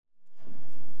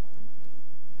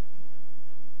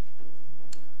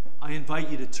I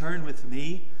invite you to turn with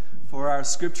me for our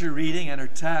scripture reading and our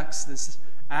text this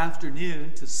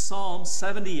afternoon to Psalm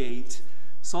 78.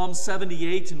 Psalm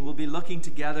 78, and we'll be looking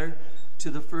together to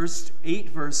the first 8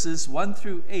 verses, 1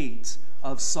 through 8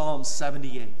 of Psalm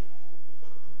 78.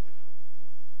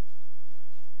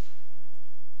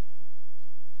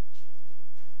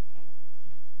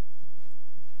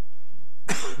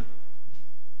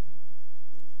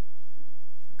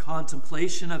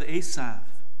 Contemplation of Asaph.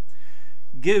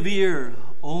 Give ear,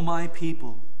 O my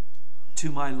people,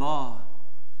 to my law.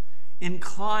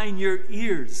 Incline your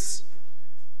ears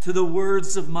to the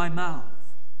words of my mouth.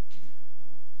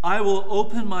 I will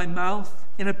open my mouth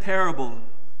in a parable.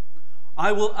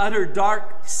 I will utter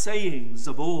dark sayings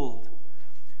of old,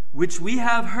 which we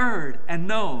have heard and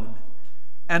known,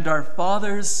 and our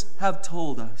fathers have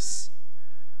told us.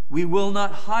 We will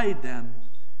not hide them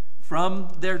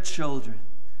from their children,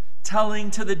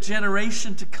 telling to the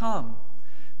generation to come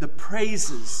the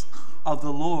praises of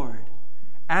the Lord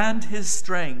and his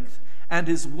strength and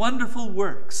his wonderful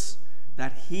works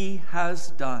that he has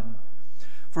done.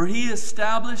 For he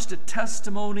established a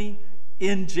testimony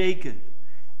in Jacob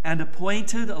and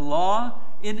appointed a law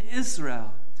in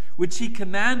Israel, which he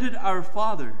commanded our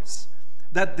fathers,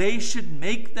 that they should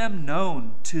make them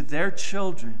known to their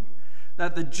children,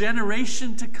 that the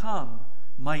generation to come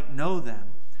might know them,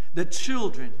 the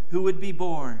children who would be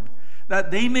born,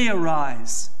 that they may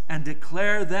arise and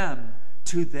declare them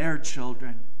to their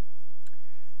children,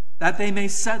 that they may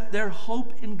set their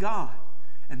hope in God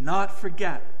and not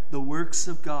forget the works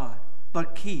of God,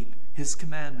 but keep his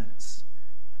commandments,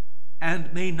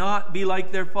 and may not be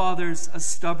like their fathers, a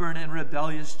stubborn and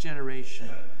rebellious generation,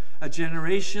 a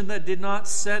generation that did not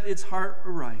set its heart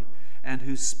aright, and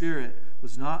whose spirit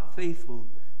was not faithful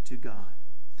to God.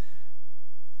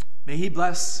 May he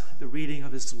bless the reading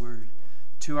of his word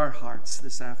to our hearts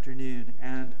this afternoon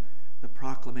and the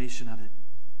proclamation of it.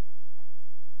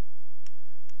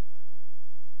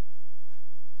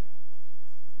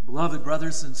 Beloved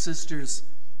brothers and sisters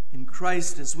in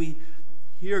Christ, as we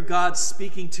hear God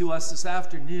speaking to us this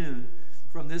afternoon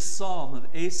from this psalm of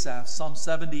Asaph, Psalm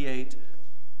 78,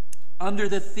 under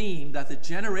the theme that the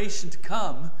generation to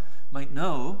come might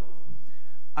know,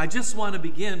 I just want to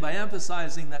begin by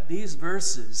emphasizing that these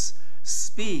verses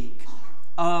speak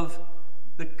of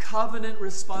the covenant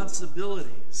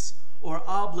responsibilities or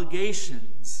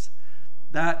obligations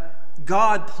that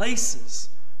God places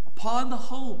upon the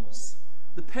homes,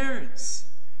 the parents,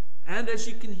 and as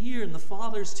you can hear in the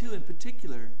fathers too in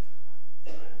particular,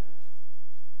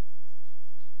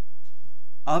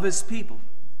 of his people.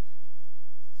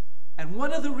 And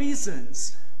one of the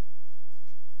reasons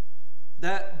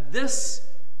that this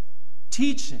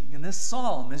teaching in this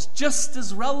psalm is just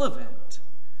as relevant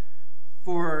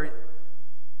for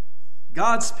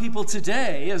God's people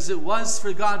today as it was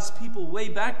for God's people way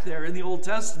back there in the Old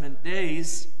Testament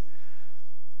days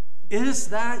is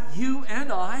that you and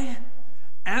I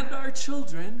and our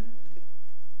children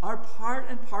are part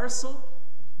and parcel,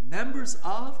 members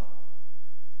of,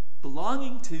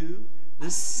 belonging to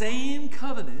the same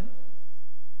covenant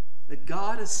that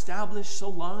God established so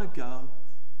long ago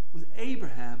with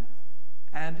Abraham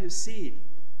and his seed.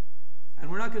 And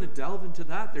we're not going to delve into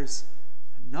that. There's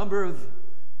a number of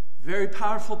very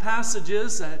powerful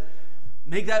passages that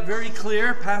make that very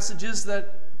clear, passages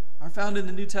that are found in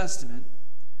the New Testament.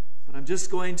 But I'm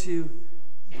just going to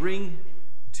bring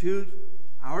to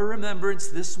our remembrance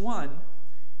this one.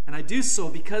 And I do so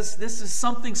because this is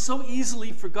something so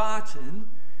easily forgotten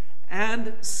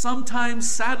and sometimes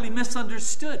sadly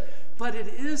misunderstood. But it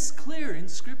is clear in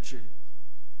Scripture.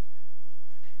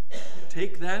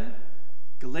 Take then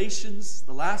Galatians,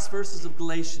 the last verses of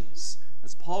Galatians,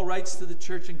 as Paul writes to the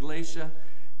church in Galatia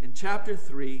in chapter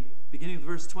 3, beginning with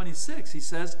verse 26, he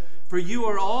says, "For you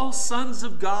are all sons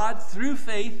of God through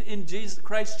faith in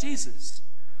Christ Jesus.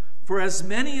 For as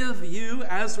many of you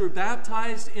as were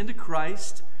baptized into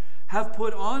Christ have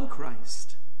put on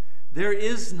Christ. There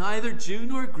is neither Jew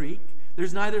nor Greek,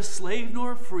 there's neither slave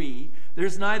nor free,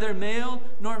 there's neither male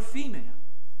nor female.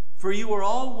 For you are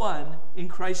all one in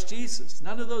Christ Jesus."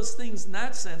 None of those things in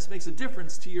that sense makes a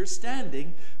difference to your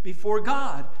standing before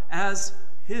God as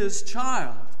his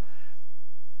child.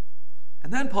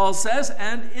 And then Paul says,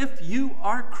 "And if you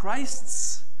are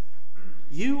Christ's,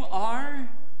 you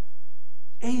are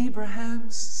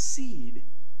Abraham's seed,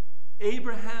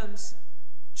 Abraham's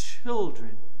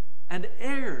children, and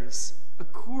heirs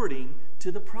according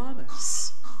to the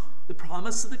promise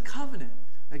of the covenant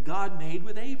that God made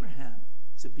with Abraham,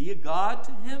 to be a God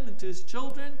to him and to his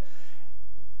children,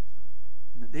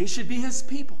 and that they should be his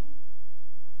people.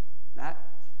 That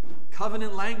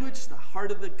covenant language, the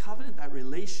heart of the covenant, that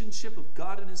relationship of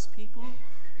God and his people,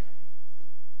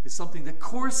 is something that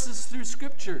courses through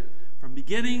Scripture from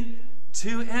beginning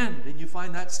to end. And you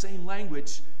find that same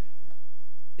language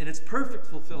in its perfect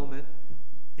fulfillment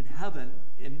in heaven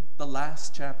in the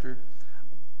last chapter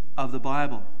of the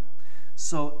Bible.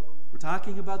 So we're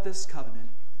talking about this covenant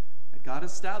that God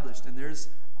established, and there's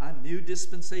a new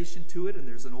dispensation to it, and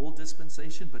there's an old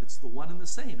dispensation, but it's the one and the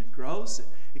same. It grows, it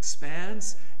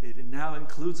expands, it now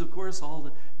includes, of course, all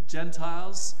the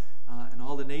Gentiles and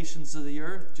all the nations of the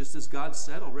earth, just as God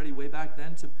said already way back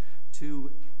then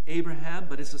to Abraham.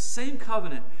 But it's the same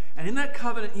covenant, and in that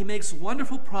covenant he makes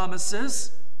wonderful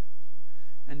promises,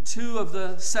 and 2 of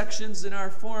the sections in our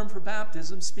form for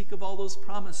baptism speak of all those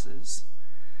promises.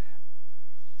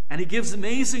 And he gives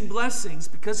amazing blessings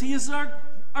because he is our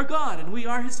God and we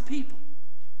are his people.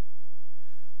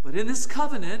 But in this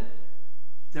covenant,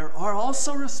 there are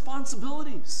also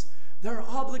responsibilities. There are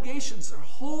obligations. They're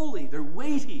holy. They're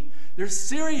weighty. They're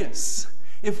serious.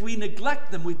 If we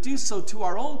neglect them, we do so to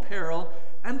our own peril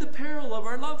and the peril of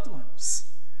our loved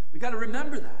ones. We've got to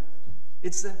remember that.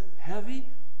 It's a heavy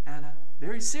and a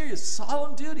very serious,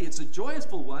 solemn duty. It's a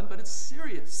joyful one, but it's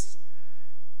serious.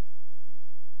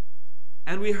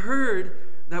 And we heard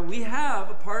that we have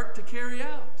a part to carry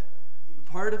out, a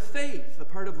part of faith, a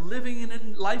part of living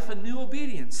in life in new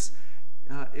obedience.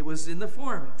 It was in the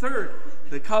form. Third,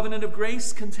 the covenant of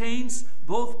grace contains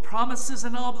both promises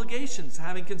and obligations.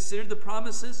 Having considered the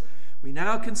promises, we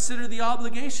now consider the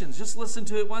obligations. Just listen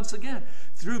to it once again.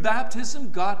 Through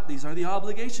baptism, these are the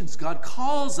obligations. God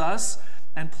calls us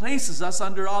and places us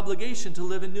under obligation to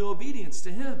live in new obedience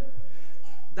to him.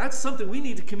 That's something we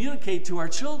need to communicate to our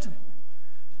children.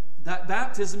 That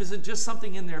baptism isn't just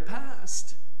something in their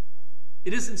past.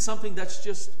 It isn't something that's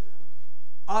just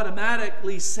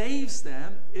automatically saves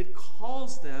them. It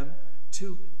calls them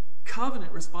to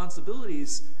covenant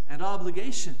responsibilities and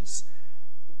obligations.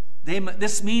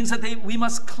 This means that we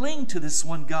must cling to this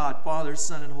one God, Father,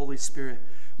 Son, and Holy Spirit.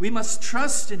 We must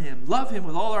trust in him, love him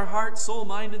with all our heart, soul,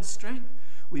 mind, and strength.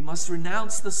 We must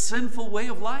renounce the sinful way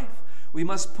of life. We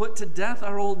must put to death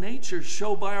our old nature,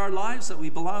 show by our lives that we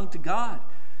belong to God.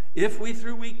 If we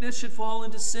through weakness should fall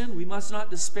into sin, we must not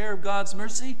despair of God's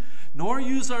mercy, nor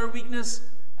use our weakness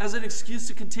as an excuse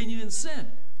to continue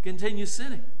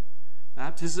sinning.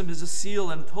 Baptism is a seal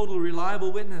and total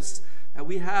reliable witness that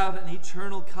we have an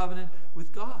eternal covenant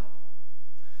with God.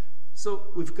 So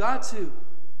we've got to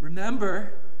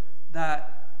remember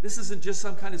that this isn't just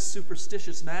some kind of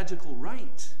superstitious magical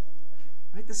rite.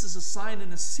 Right? This is a sign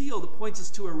and a seal that points us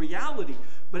to a reality.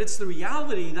 But it's the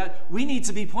reality that we need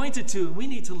to be pointed to, and we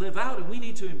need to live out, and we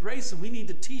need to embrace, and we need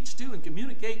to teach to, and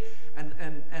communicate,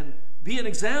 and be an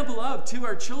example of to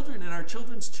our children and our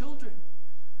children's children.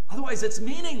 Otherwise, it's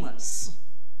meaningless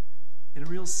in a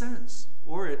real sense.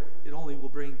 Or it only will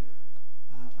bring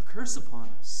a curse upon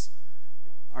us,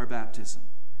 our baptism.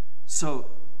 So,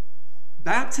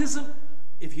 baptism,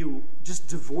 if you just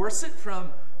divorce it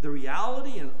from the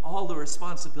reality and all the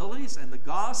responsibilities and the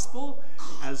gospel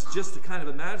as just a kind of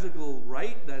a magical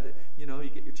rite that, you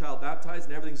get your child baptized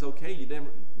and everything's okay.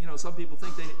 Some people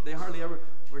think they hardly ever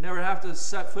or never have to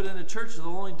set foot in a church. They'll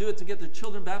only do it to get their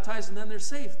children baptized and then they're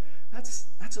saved. That's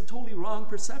a totally wrong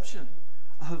perception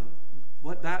of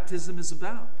what baptism is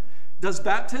about. Does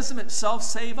baptism itself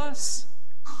save us?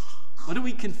 What do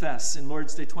we confess in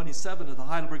Lord's Day 27 of the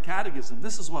Heidelberg Catechism?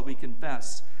 This is what we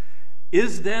confess.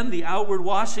 Is then the outward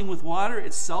washing with water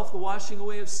itself the washing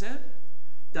away of sin?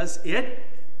 Does it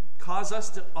cause us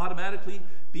to automatically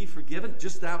be forgiven,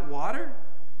 just that water,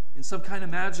 in some kind of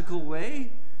magical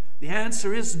way? The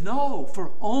answer is no,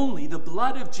 for only the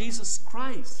blood of Jesus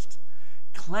Christ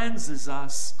cleanses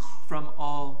us from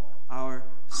all our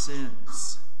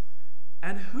sins.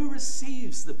 And who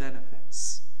receives the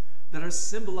benefits that are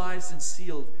symbolized and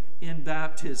sealed in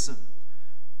baptism?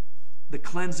 The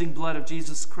cleansing blood of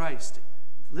Jesus Christ.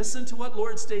 Listen to what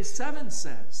Lord's Day 7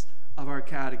 says of our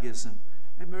catechism.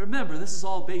 And remember, this is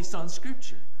all based on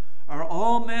Scripture. Are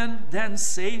all men then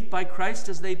saved by Christ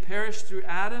as they perished through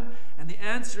Adam? And the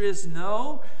answer is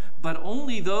no, but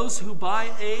only those who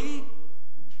it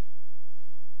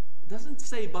doesn't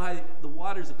say by the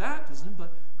waters of baptism,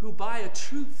 but who by a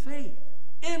true faith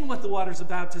in what the waters of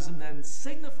baptism then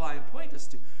signify and point us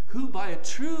to, who by a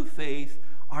true faith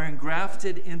are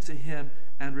engrafted into him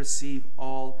and receive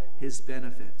all his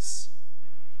benefits.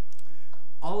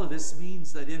 All of this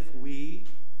means that if we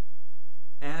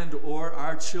and or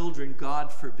our children,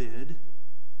 God forbid,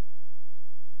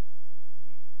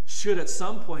 should at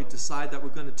some point decide that we're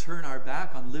going to turn our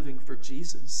back on living for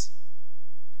Jesus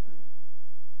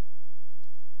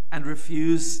and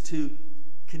refuse to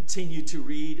continue to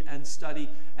read and study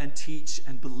and teach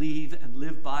and believe and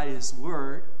live by his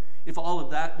word, if all of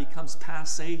that becomes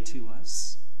passé to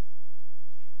us,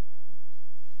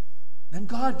 then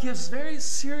God gives very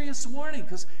serious warning,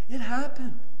 because it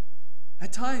happened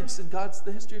at times in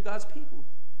the history of God's people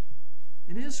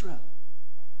in Israel.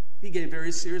 He gave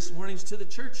very serious warnings to the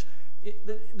church,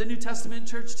 the New Testament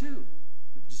church too.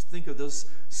 Just think of those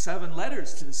 7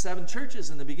 letters to the 7 churches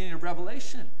in the beginning of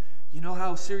Revelation. You know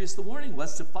how serious the warning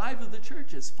was to 5 of the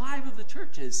churches. 5 of the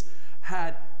churches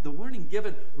had the warning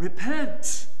given,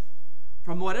 repent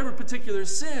from whatever particular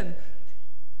sin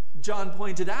John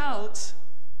pointed out,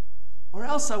 or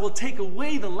else I will take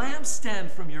away the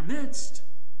lampstand from your midst.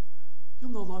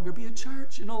 You'll no longer be a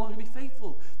church. You'll no longer be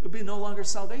faithful. There'll be no longer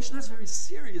salvation. That's very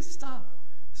serious stuff.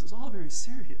 This is all very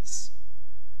serious.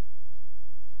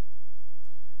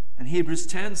 And Hebrews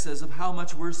 10 says, of how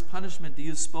much worse punishment do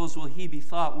you suppose will he be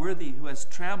thought worthy who has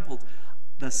trampled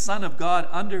the Son of God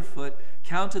underfoot,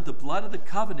 counted the blood of the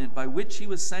covenant by which he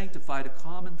was sanctified a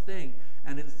common thing,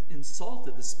 and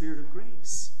insulted the Spirit of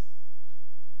grace?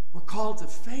 We're called to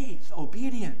faith,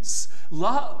 obedience,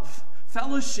 love,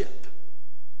 fellowship.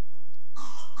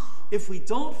 If we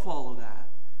don't follow that,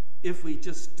 if we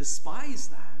just despise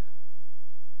that,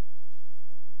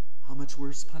 how much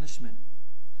worse punishment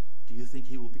do you think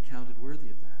he will be counted worthy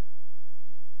of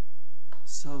that?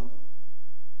 So,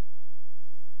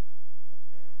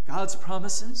 God's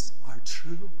promises are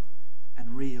true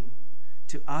and real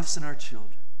to us and our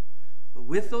children. But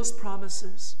with those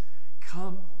promises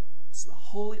comes the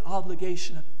holy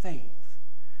obligation of faith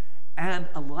and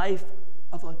a life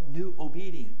of a new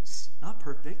obedience. Not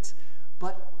perfect,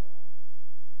 but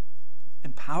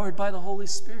empowered by the Holy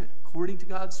Spirit, according to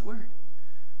God's word.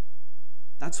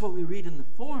 That's what we read in the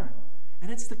form, and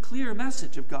it's the clear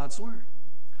message of God's word.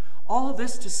 All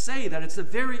this to say that it's a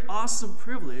very awesome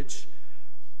privilege,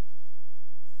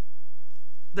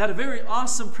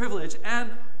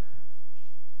 and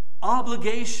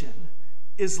obligation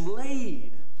is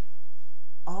laid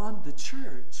on the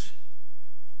church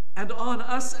and on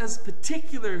us as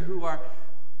particular who are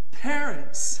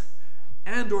parents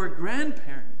and or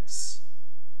grandparents.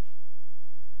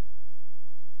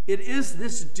 It is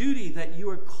this duty that you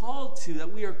are called to,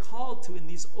 that we are called to in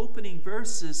these opening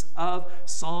verses of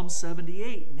Psalm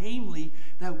 78, namely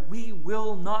that we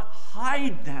will not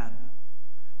hide them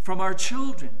from our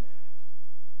children.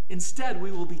 Instead,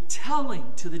 we will be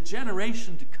telling to the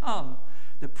generation to come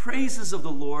the praises of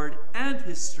the Lord and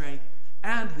his strength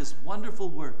and his wonderful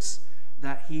works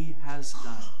that he has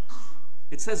done.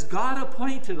 It says, God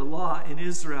appointed a law in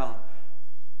Israel,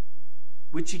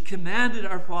 which he commanded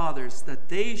our fathers, that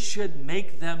they should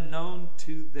make them known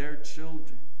to their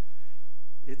children.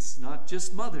 It's not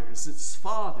just mothers, it's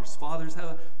fathers. Fathers have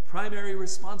a primary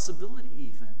responsibility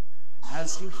even,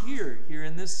 as you hear here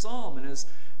in this psalm, and as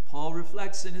Paul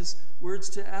reflects in his words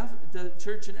to the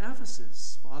church in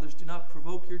Ephesus. Fathers, do not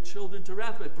provoke your children to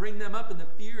wrath, but bring them up in the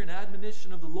fear and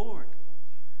admonition of the Lord.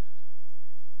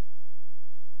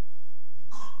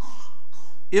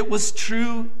 It was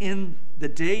true in the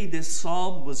day this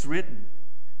psalm was written,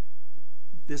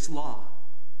 this law.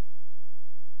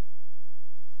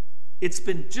 It's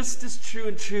been just as true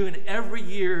and every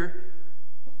year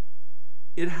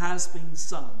it has been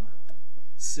sung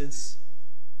since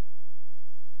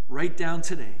right down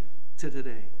to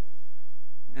today.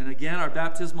 And again, our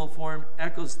baptismal form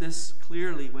echoes this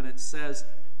clearly when it says,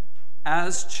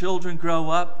 as children grow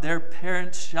up, their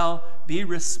parents shall be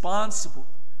responsible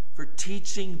for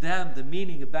teaching them the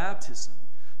meaning of baptism.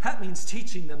 That means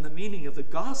teaching them the meaning of the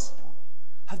gospel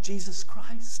of Jesus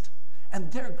Christ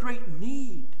and their great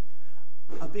need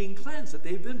of being cleansed, that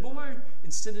they've been born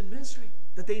in sin and misery,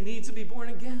 that they need to be born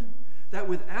again, that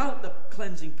without the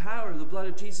cleansing power of the blood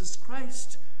of Jesus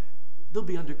Christ, they'll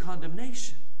be under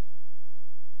condemnation.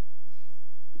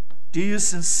 Do you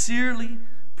sincerely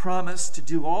promise to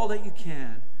do all that you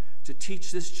can to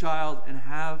teach this child and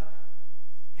have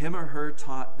him or her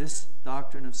taught this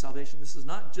doctrine of salvation? This is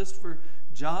not just for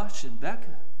Josh and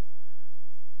Becca.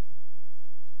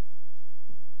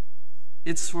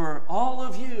 It's for all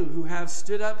of you who have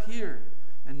stood up here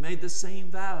and made the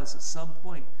same vows at some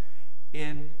point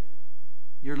in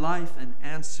your life and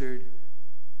answered,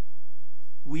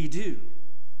 we do.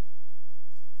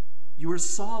 You are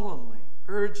solemnly,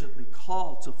 urgently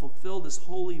called to fulfill this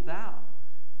holy vow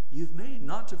you've made,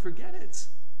 not to forget it.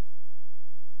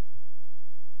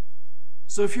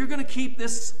 So if you're going to keep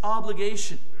this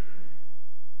obligation,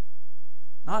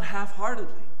 not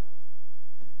half-heartedly,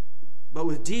 but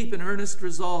with deep and earnest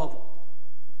resolve,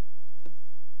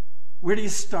 where do you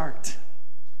start?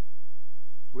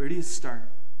 Where do you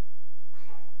start?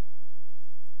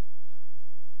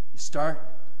 start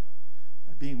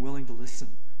by being willing to listen.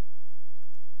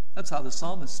 That's how the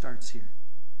psalmist starts here,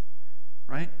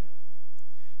 right?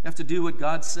 You have to do what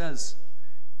God says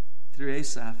through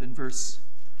Asaph in verse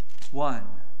 1.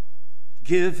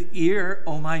 Give ear,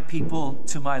 O my people,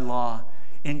 to my law.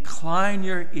 Incline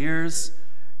your ears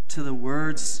to the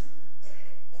words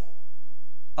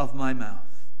of my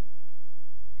mouth.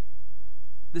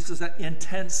 This is that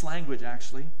intense language,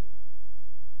 actually.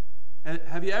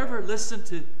 Have you ever listened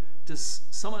to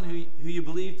someone who you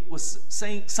believed was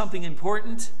saying something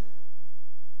important?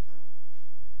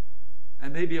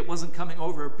 And maybe it wasn't coming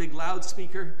over a big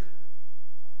loudspeaker.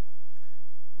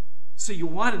 So you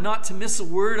wanted not to miss a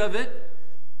word of it.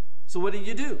 So what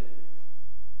do?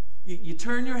 You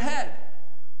turn your head.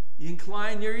 You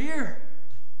incline your ear.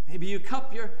 Maybe you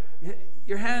cup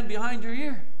your hand behind your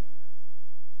ear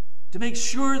to make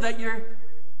sure that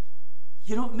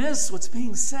you don't miss what's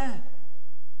being said.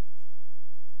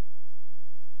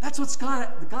 That's what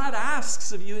God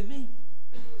asks of you and me.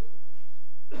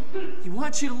 He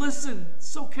wants you to listen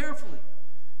so carefully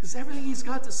because everything He's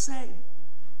got to say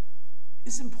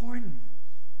is important.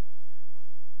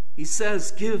 He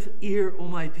says, give ear, O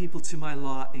my people, to my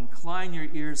law. Incline your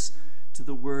ears to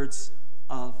the words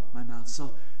of my mouth.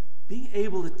 So being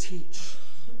able to teach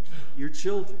your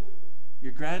children,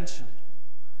 your grandchildren,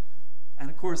 and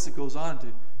of course it goes on to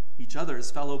each other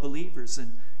as fellow believers,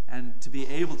 and to be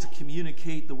able to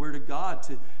communicate the Word of God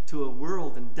to a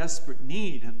world in desperate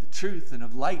need of the truth and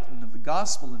of light and of the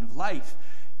gospel and of life.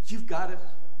 You've got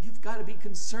to be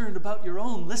concerned about your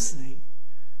own listening,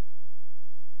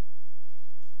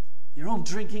 your own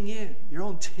drinking in, your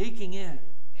own taking in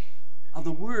of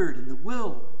the Word and the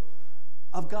will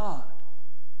of God.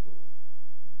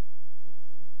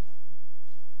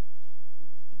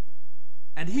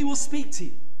 And He will speak to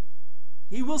you.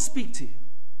 He will speak to you.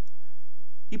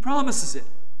 He promises it.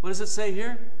 What does it say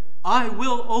here? I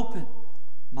will open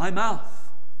my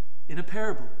mouth in a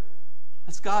parable.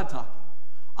 That's God talking.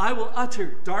 I will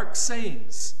utter dark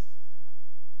sayings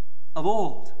of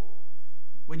old.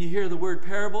 When you hear the word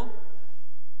parable,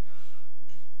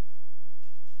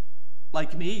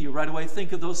 like me, you right away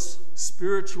think of those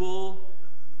spiritual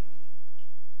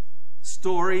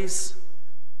stories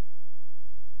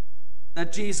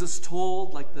that Jesus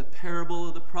told, like the parable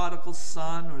of the prodigal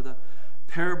son, or the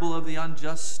parable of the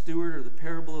unjust steward, or the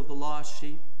parable of the lost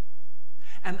sheep.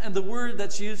 And the word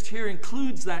that's used here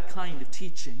includes that kind of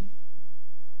teaching.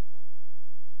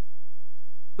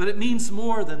 But it means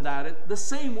more than that. The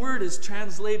same word is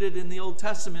translated in the Old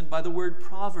Testament by the word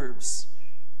Proverbs,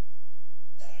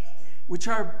 which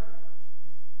are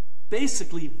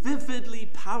basically vividly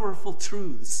powerful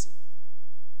truths.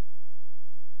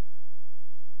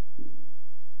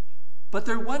 But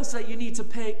they're ones that you need to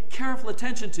pay careful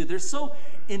attention to. They're so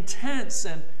intense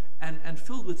and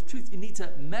filled with truth, you need to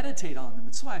meditate on them.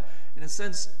 That's why, in a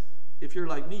sense, if you're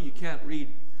like me, you can't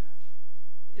read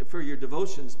for your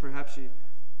devotions. Perhaps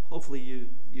hopefully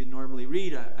you normally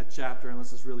read a chapter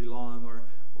unless it's really long,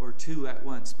 or two at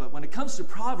once. But when it comes to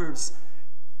Proverbs,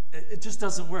 it just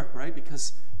doesn't work, right?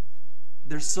 Because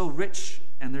they're so rich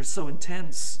and they're so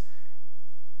intense.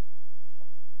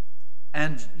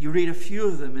 And you read a few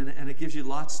of them, and it gives you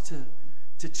lots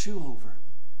to chew over,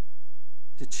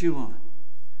 to chew on,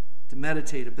 to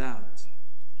meditate about.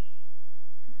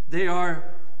 They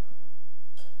are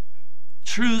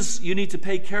truths you need to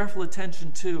pay careful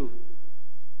attention to,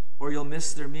 or you'll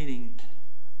miss their meaning.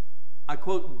 I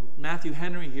quote Matthew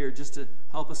Henry here just to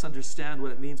help us understand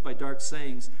what it means by dark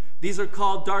sayings. These are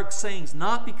called dark sayings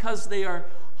not because they are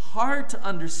hard to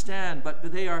understand,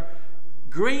 but they are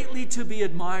greatly to be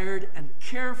admired and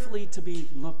carefully to be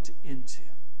looked into.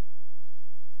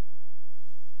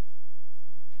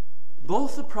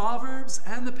 Both the Proverbs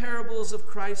and the parables of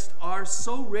Christ are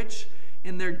so rich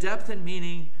in their depth and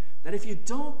meaning that if you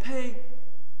don't pay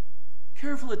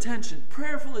careful attention,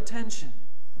 prayerful attention,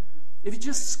 if you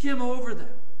just skim over them,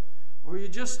 or you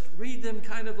just read them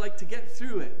kind of like to get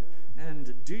through it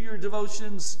and do your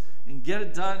devotions and get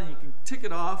it done and you can tick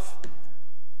it off,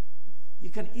 you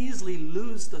can easily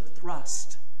lose the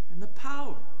thrust and the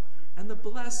power and the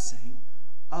blessing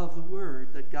of the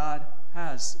word that God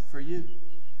has for you.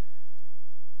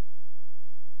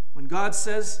 When God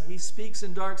says He speaks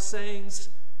in dark sayings,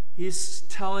 He's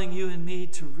telling you and me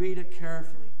to read it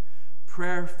carefully,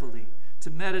 prayerfully, to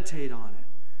meditate on it.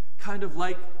 Kind of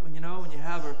like when you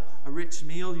have a rich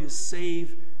meal, you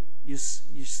savor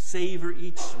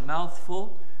each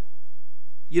mouthful.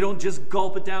 You don't just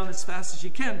gulp it down as fast as you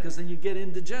can, because then you get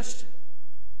indigestion.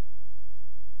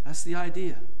 That's the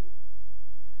idea.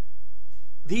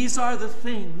 These are the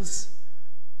things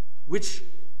which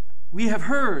we have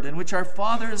heard and which our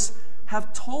fathers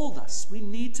have told us. We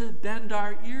need to bend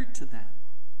our ear to them.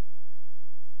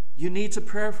 You need to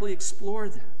prayerfully explore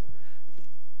them.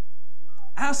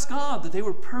 Ask God that they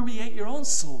would permeate your own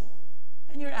soul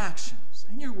and your actions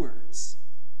and your words,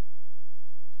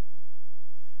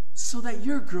 so that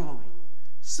you're growing,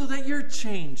 so that you're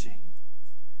changing,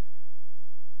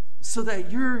 so that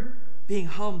you're being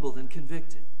humbled and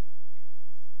convicted.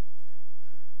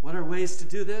 What are ways to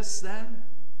do this then?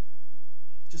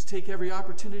 Just take every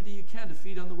opportunity you can to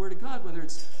feed on the Word of God, whether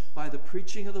it's by the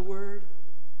preaching of the Word,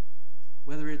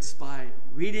 whether it's by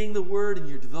reading the Word in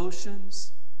your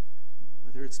devotions,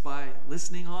 whether it's by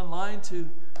listening online to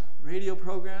a radio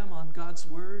program on God's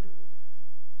Word,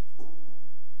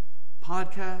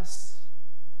 podcasts,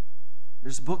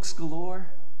 there's books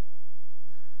galore.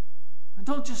 And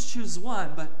don't just choose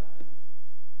one, but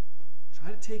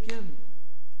try to take in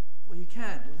what you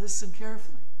can. Listen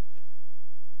carefully.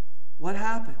 What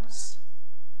happens?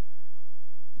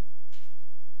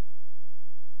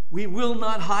 We will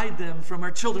not hide them from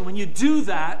our children. When you do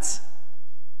that,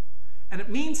 and it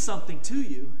means something to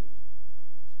you,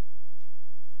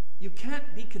 you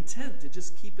can't be content to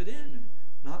just keep it in and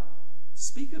not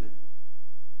speak of it.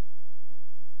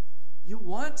 You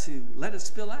want to let it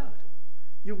spill out.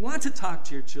 You want to talk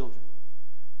to your children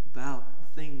about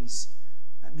the things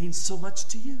that mean so much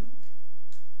to you.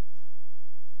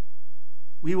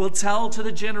 We will tell to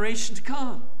the generation to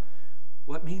come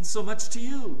what means so much to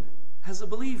you as a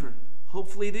believer.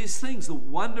 Hopefully these things,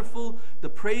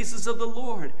 the praises of the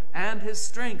Lord and his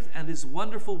strength and his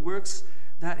wonderful works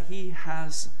that he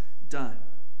has done.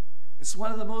 It's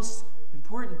one of the most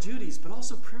important duties, but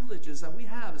also privileges that we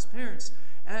have as parents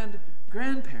and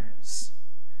grandparents.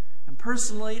 And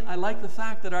personally, I like the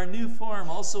fact that our new form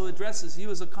also addresses you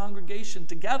as a congregation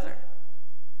together.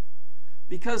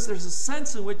 Because there's a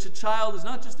sense in which a child is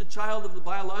not just a child of the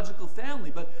biological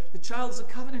family, but the child is a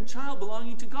covenant child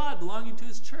belonging to God, belonging to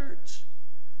his church.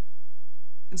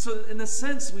 And so in a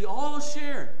sense, we all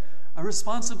share a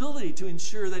responsibility to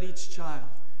ensure that each child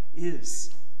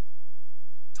is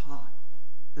taught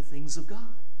the things of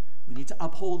God. We need to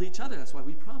uphold each other. That's why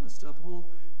we promise to uphold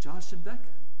Josh and Becca.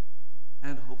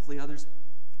 And hopefully others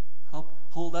help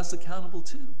hold us accountable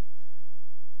too.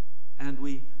 And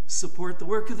we support the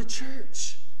work of the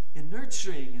church in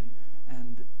nurturing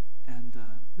and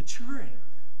maturing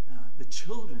the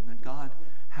children that God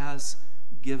has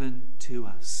given to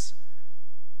us.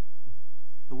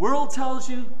 The world tells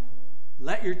you,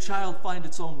 let your child find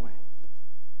its own way.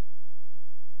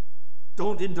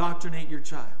 Don't indoctrinate your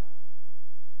child.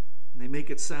 And they make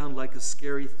it sound like a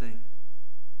scary thing.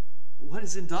 What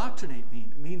does indoctrinate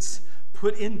mean? It means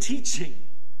put in teaching.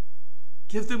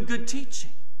 Give them good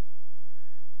teaching.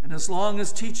 And as long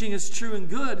as teaching is true and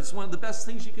good, it's one of the best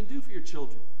things you can do for your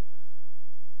children.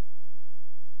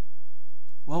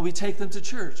 Well, we take them to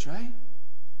church, right?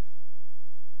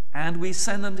 And we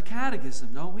send them to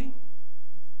catechism, don't we?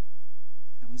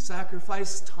 And we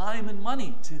sacrifice time and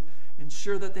money to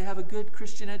ensure that they have a good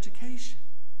Christian education.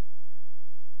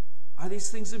 Are these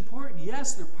things important?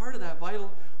 Yes, they're part of that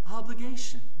vital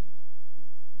obligation.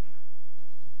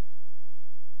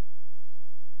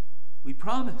 We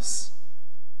promise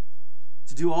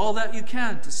to do all that you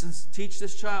can to teach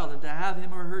this child and to have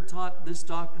him or her taught this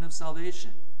doctrine of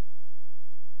salvation.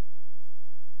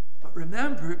 But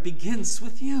remember, it begins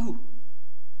with you.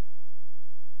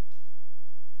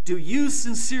 Do you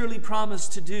sincerely promise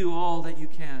to do all that you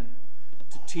can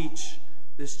to teach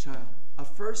this child? A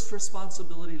first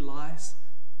responsibility lies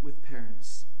with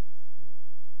parents.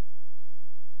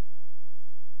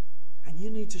 And you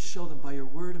need to show them by your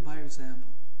word and by your example.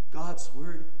 God's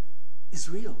word is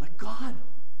real. That God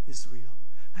is real.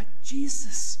 That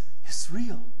Jesus is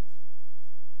real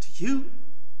to you,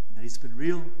 and that he's been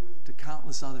real to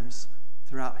countless others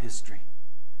throughout history.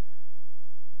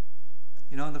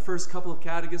 You know, in the first couple of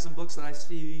catechism books that I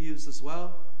see you use as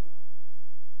well,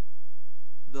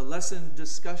 the lesson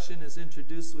discussion is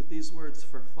introduced with these words,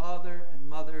 for father and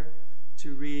mother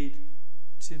to read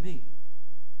to me.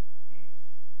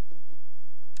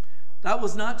 That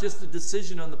was not just a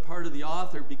decision on the part of the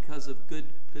author because of good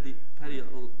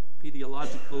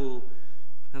pedagogical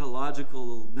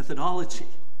methodology.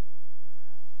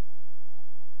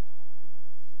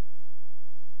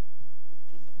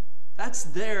 That's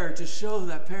there to show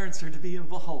that parents are to be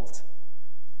involved,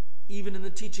 even in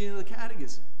the teaching of the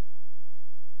catechism.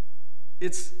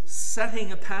 It's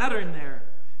setting a pattern there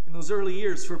in those early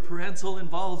years for parental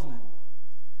involvement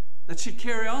that should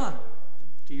carry on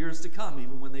to years to come,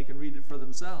 even when they can read it for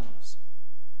themselves.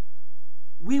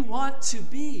 We want to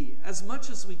be, as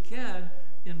much as we can,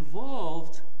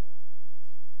 involved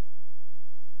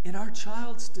in our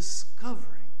child's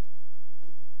discovery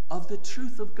of the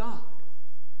truth of God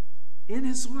in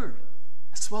His Word,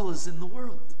 as well as in the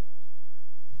world.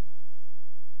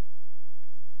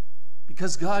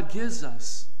 Because God gives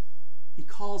us, He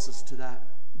calls us to that,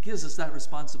 He gives us that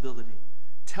responsibility,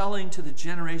 telling to the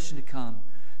generation to come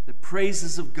the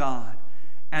praises of God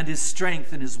and His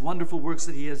strength and His wonderful works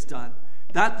that He has done,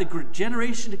 that the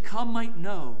generation to come might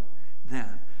know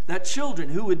them, that children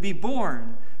who would be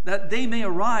born, that they may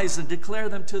arise and declare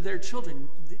them to their children.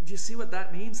 Do you see what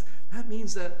that means? That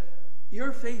means that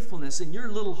your faithfulness in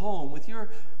your little home with your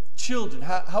children,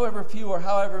 however few or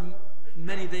however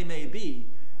many they may be,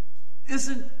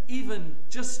 isn't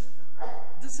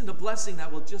a blessing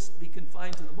that will just be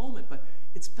confined to the moment, but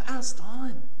it's passed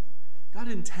on. God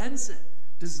intends it,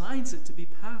 designs it to be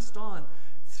passed on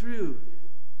through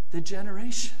the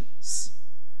generations.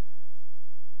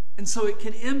 And so it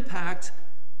can impact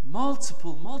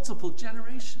multiple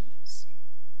generations.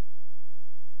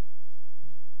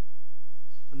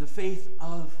 And the faith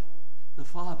of the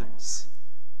fathers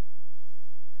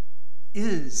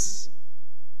is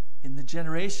in the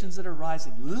generations that are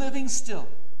rising, living still,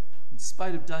 in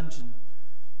spite of dungeon,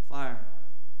 fire,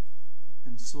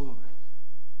 and sword.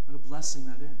 What a blessing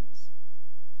that is.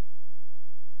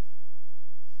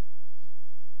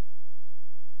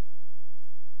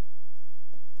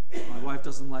 My wife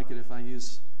doesn't like it if I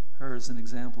use her as an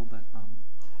example, but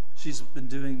she's been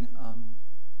doing,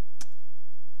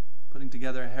 putting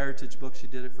together a heritage book. She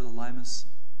did it for the Limas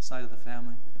side of the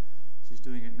family. She's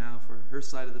doing it now for her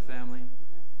side of the family.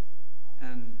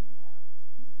 And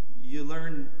you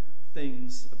learn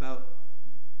things about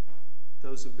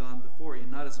those who've gone before you,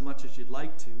 not as much as you'd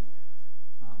like to.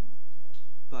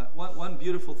 But one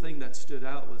beautiful thing that stood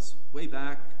out was way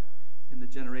back in the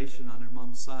generation on her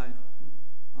mom's side.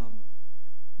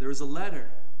 There was a letter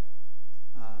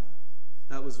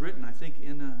that was written, I think,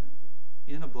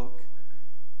 in a book,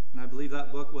 and I believe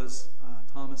that book was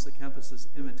Thomas à Kempis's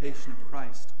Imitation of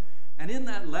Christ. And in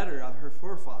that letter of her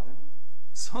forefather,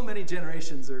 so many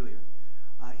generations earlier,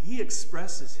 he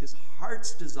expresses his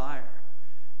heart's desire.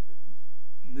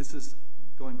 And this is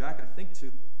going back, I think,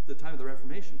 to the time of the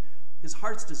Reformation. His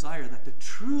heart's desire that the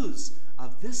truths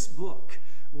of this book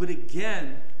would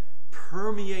again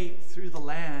permeate through the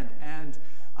land and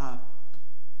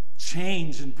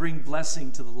change and bring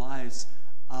blessing to the lives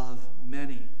of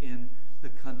many in the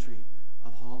country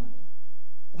of Holland.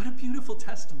 What a beautiful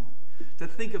testimony to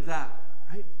think of that,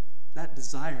 right? That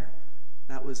desire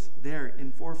that was there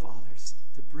in forefathers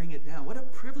to bring it down. What a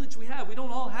privilege we have. We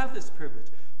don't all have this privilege,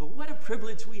 but what a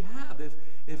privilege we have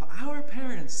if our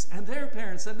parents and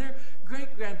their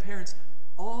great-grandparents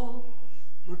all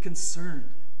were concerned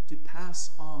to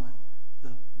pass on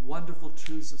the wonderful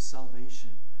truths of salvation.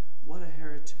 What a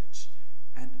heritage.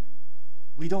 And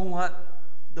we don't want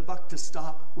the buck to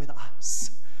stop with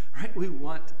us, right? We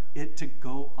want it to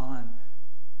go on,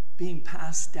 being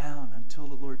passed down until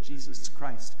the Lord Jesus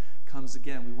Christ comes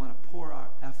again. We want to pour our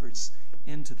efforts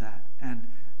into that. And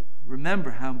remember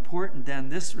how important then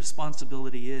this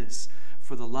responsibility is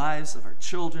for the lives of our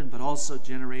children, but also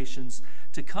generations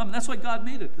to come. And that's why God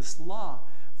made it, this law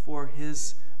for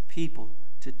His people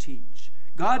to teach.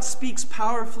 God speaks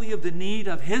powerfully of the need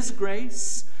of His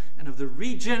grace and of the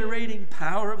regenerating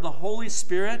power of the Holy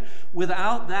Spirit.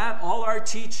 Without that, all our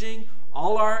teaching,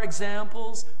 all our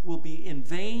examples will be in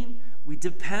vain. We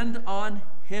depend on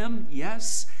Him,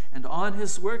 yes, and on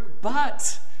His work,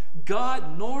 but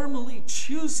God normally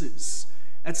chooses,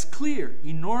 that's clear,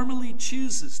 He normally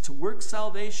chooses to work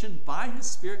salvation by His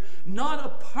Spirit, not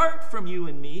apart from you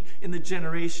and me in the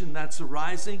generation that's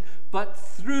arising, but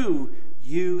through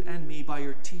you and me by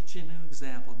your teaching and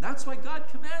example. And that's why God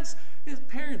commands His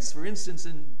parents. For instance,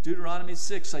 in Deuteronomy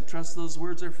 6, I trust those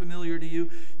words are familiar to you.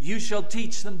 You shall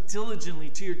teach them diligently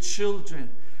to your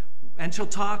children, and shall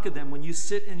talk of them when you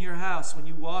sit in your house, when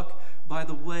you walk by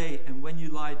the way, and when you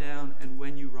lie down, and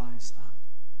when you rise up.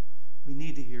 We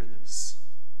need to hear this.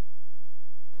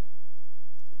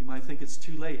 You might think it's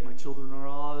too late. My children are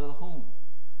all out of the home.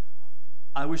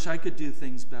 I wish I could do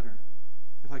things better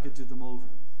if I could do them over.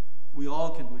 We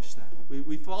all can wish that.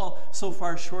 We fall so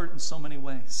far short in so many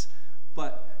ways.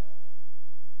 But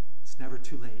it's never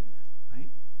too late, right?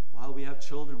 While we have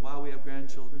children, while we have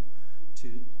grandchildren, to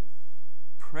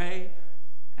pray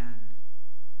and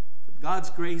for God's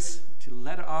grace to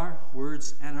let our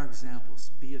words and our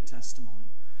examples be a testimony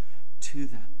to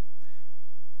them.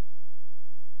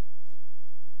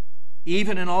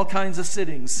 Even in all kinds of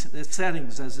settings,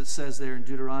 as it says there in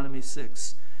Deuteronomy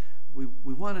 6, we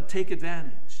want to take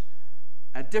advantage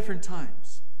at different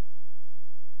times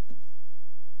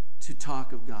to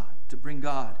talk of God, to bring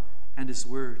God and his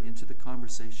word into the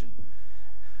conversation.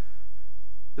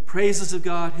 The praises of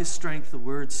God, his strength, the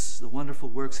words, the wonderful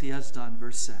works he has done,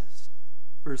 verse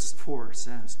 4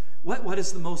 says, what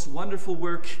is the most wonderful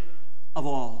work of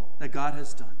all that God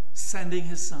has done? Sending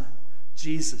his Son,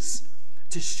 Jesus,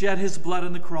 to shed his blood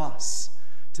on the cross,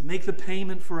 to make the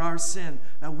payment for our sin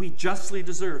that we justly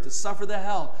deserve, to suffer the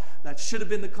hell that should have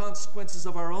been the consequences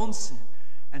of our own sin,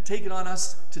 and take it on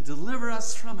us to deliver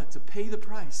us from it, to pay the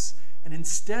price, and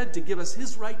instead to give us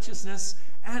his righteousness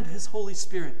and his Holy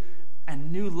Spirit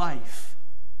and new life.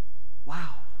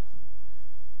 Wow.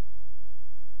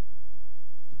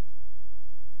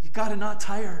 You got to not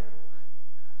tire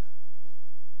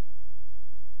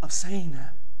of saying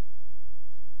that.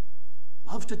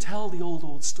 Love to tell the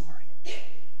old story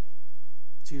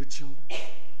to your children.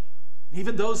 And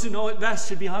even those who know it best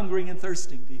should be hungering and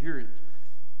thirsting to hear it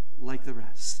like the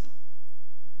rest.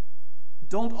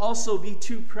 Don't also be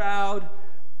too proud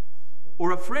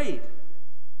or afraid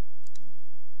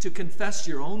to confess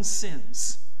your own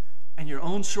sins and your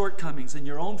own shortcomings and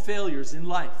your own failures in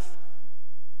life.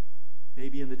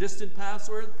 Maybe in the distant past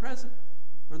or in the present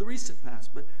or the recent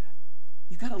past. But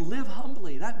you've got to live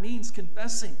humbly. That means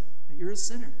confessing that you're a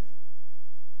sinner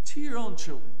to your own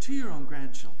children, to your own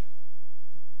grandchildren.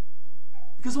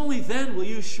 Because only then will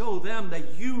you show them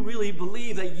that you really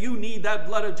believe that you need that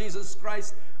blood of Jesus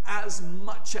Christ as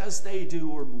much as they do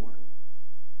or more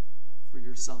for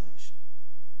your salvation.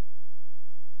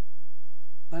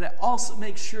 But also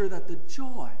make sure that the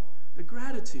joy, the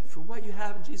gratitude for what you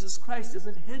have in Jesus Christ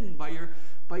isn't hidden by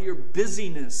your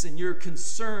busyness and your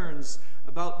concerns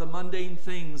about the mundane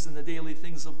things and the daily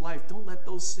things of life. Don't let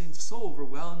those things so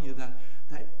overwhelm you that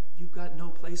you've got no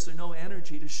place or no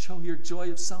energy to show your joy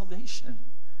of salvation.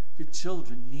 Your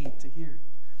children need to hear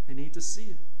it. They need to see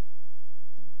it.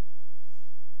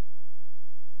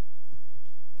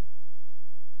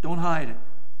 Don't hide it.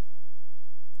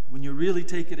 When you really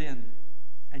take it in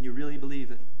and you really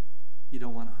believe it, you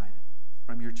don't want to hide it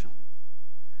from your children.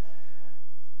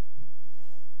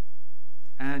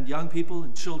 And young people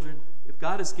and children, if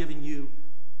God has given you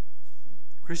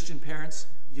Christian parents,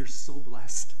 you're so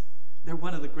blessed. They're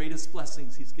one of the greatest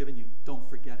blessings he's given you. Don't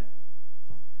forget it.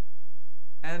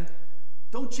 And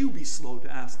don't you be slow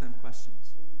to ask them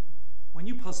questions. When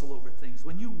you puzzle over things,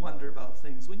 when you wonder about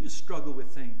things, when you struggle with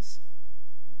things,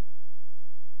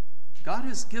 God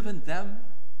has given them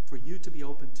for you to be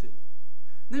open to.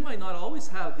 They might not always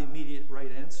have the immediate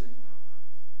right answer.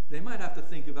 They might have to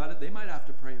think about it. They might have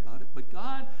to pray about it. But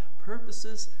God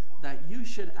purposes that you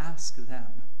should ask them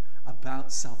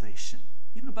about salvation,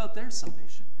 even about their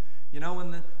salvation. You know,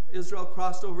 when Israel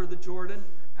crossed over the Jordan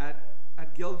at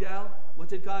Gilgal, what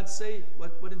did God say?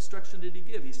 What instruction did he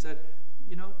give? He said,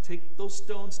 you know, take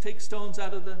stones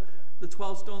out of the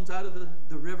 12 stones out of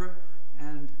the river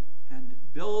and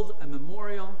build a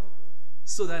memorial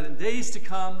so that in days to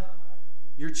come,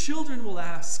 your children will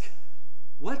ask,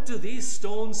 what do these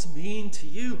stones mean to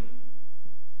you?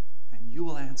 And you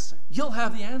will answer. You'll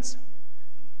have the answer.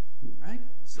 Right?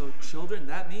 So children,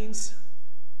 that means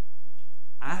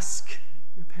ask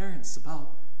your parents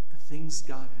about the things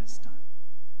God has done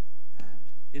and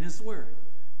in his word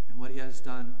and what he has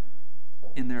done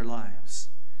in their lives.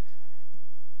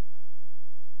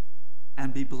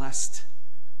 And be blessed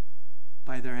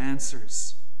by their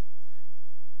answers.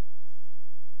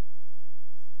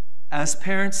 As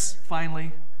parents,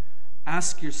 finally,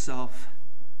 ask yourself,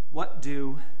 what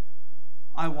do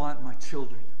I want my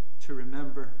children to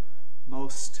remember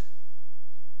most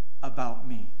about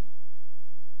me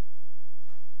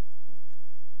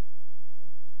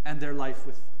and their life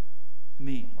with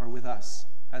me or with us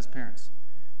as parents?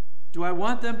 Do I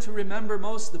want them to remember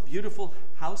most the beautiful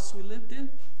house we lived in?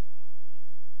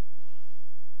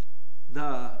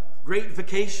 The great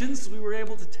vacations we were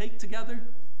able to take together?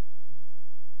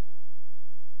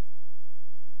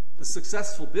 The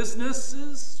successful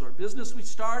businesses or business we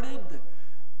started that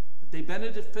they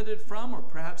benefited from or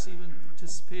perhaps even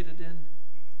participated in?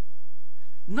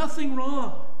 Nothing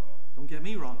wrong, don't get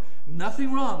me wrong,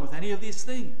 nothing wrong with any of these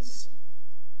things,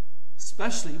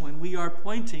 especially when we are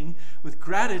pointing with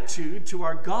gratitude to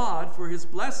our God for his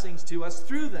blessings to us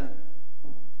through them.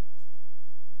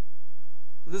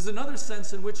 There's another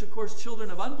sense in which, of course, children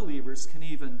of unbelievers can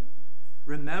even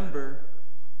remember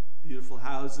beautiful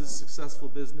houses, successful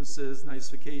businesses, nice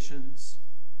vacations.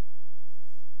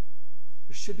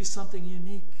 There should be something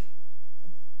unique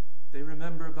they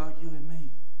remember about you and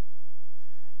me.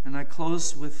 And I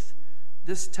close with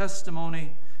this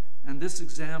testimony and this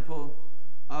example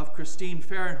of Christine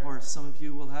Fahrenhorst. Some of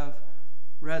you will have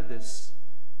read this.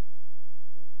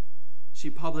 She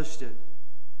published it.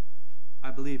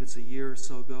 I believe it's a year or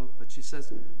so ago, but she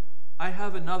says, I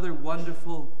have another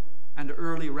wonderful and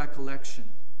early recollection.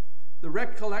 The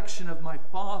recollection of my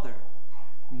father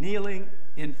kneeling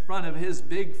in front of his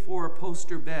big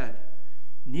 4-poster bed,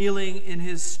 kneeling in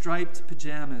his striped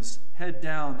pajamas, head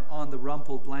down on the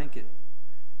rumpled blanket.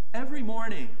 Every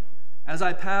morning, as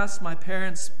I passed my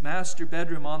parents' master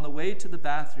bedroom on the way to the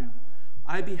bathroom,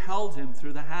 I beheld him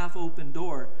through the half-open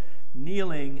door,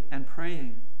 kneeling and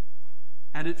praying.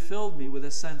 And it filled me with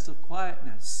a sense of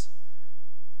quietness.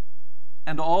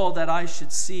 And all that I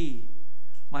should see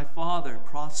my father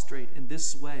prostrate in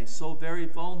this way, so very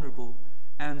vulnerable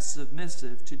and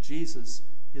submissive to Jesus,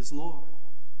 his Lord.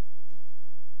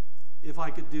 If I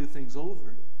could do things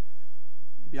over,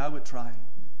 maybe I would try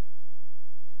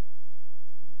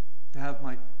to have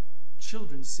my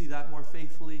children see that more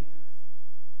faithfully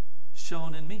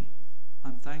shown in me.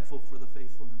 I'm thankful for the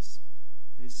faithfulness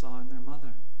they saw in their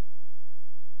mother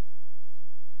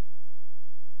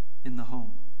in the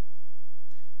home.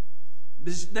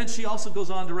 Then she also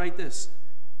goes on to write this,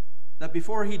 that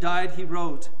before he died, he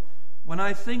wrote, when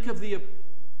I think of the,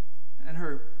 and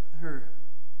her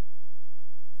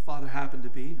father happened to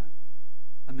be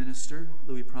a minister,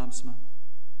 Louis Prompsma,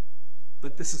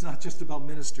 but this is not just about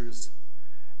ministers.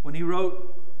 When he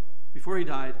wrote, before he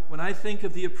died, when I think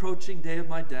of the approaching day of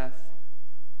my death,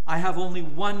 I have only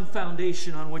one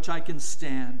foundation on which I can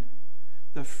stand,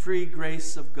 the free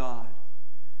grace of God.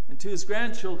 And to his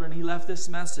grandchildren, he left this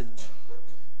message.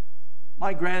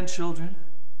 My grandchildren,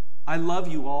 I love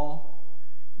you all.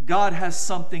 God has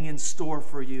something in store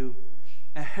for you,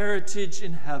 a heritage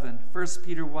in heaven. 1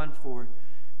 Peter 1:4.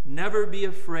 Never be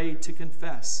afraid to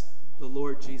confess the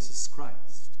Lord Jesus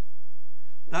Christ.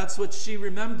 That's what she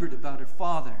remembered about her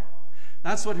father.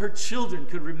 That's what her children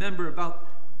could remember about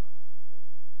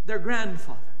their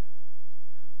grandfather.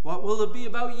 What will it be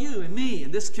about you and me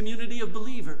and this community of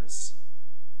believers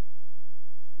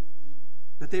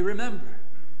that they remember?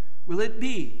 Will it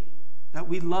be that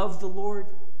we love the Lord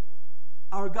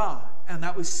our God and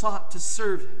that we sought to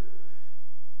serve him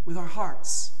with our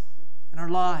hearts and our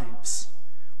lives?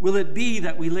 Will it be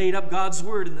that we laid up God's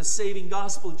word in the saving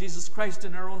gospel of Jesus Christ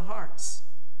in our own hearts?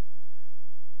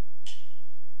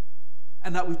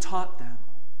 And that we taught them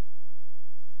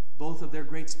both of their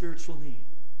great spiritual need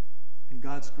and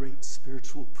God's great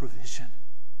spiritual provision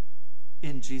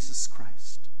in Jesus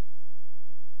Christ?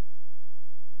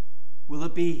 Will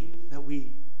it be that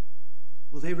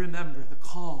will they remember the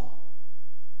call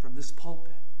from this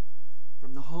pulpit,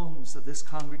 from the homes of this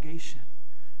congregation,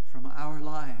 from our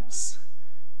lives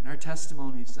and our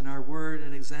testimonies and our word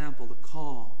and example, the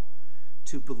call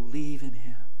to believe in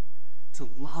him, to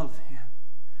love him,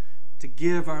 to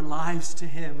give our lives to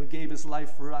him who gave his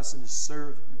life for us and to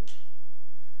serve him.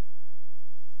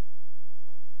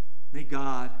 May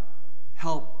God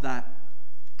help that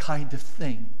kind of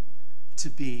thing to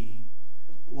be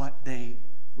what they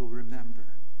will remember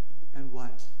and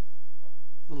what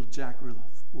little Jack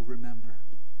Ruloff will remember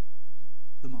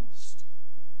the most.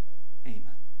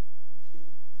 Amen.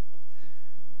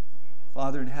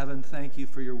 Father in heaven, thank you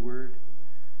for your word.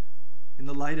 In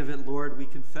the light of it, Lord, we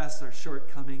confess our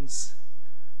shortcomings,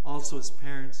 also as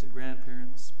parents and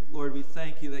grandparents. But Lord, we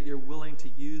thank you that you're willing to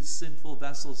use sinful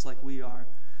vessels like we are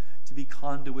to be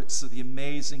conduits of the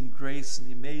amazing grace and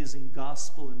the amazing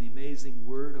gospel and the amazing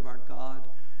word of our God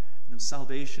and of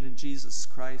salvation in Jesus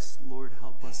Christ. Lord,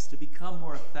 help us to become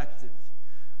more effective.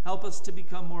 Help us to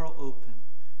become more open,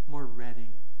 more ready,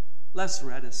 less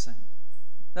reticent,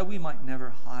 that we might never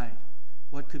hide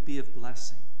what could be of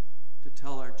blessing to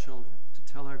tell our children, to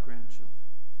tell our grandchildren.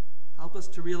 Help us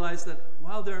to realize that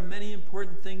while there are many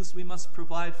important things we must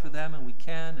provide for them, and we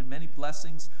can, and many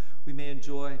blessings we may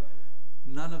enjoy,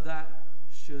 none of that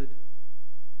should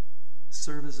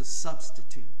serve as a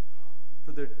substitute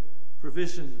for the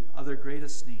provision of their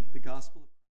greatest need, the gospel of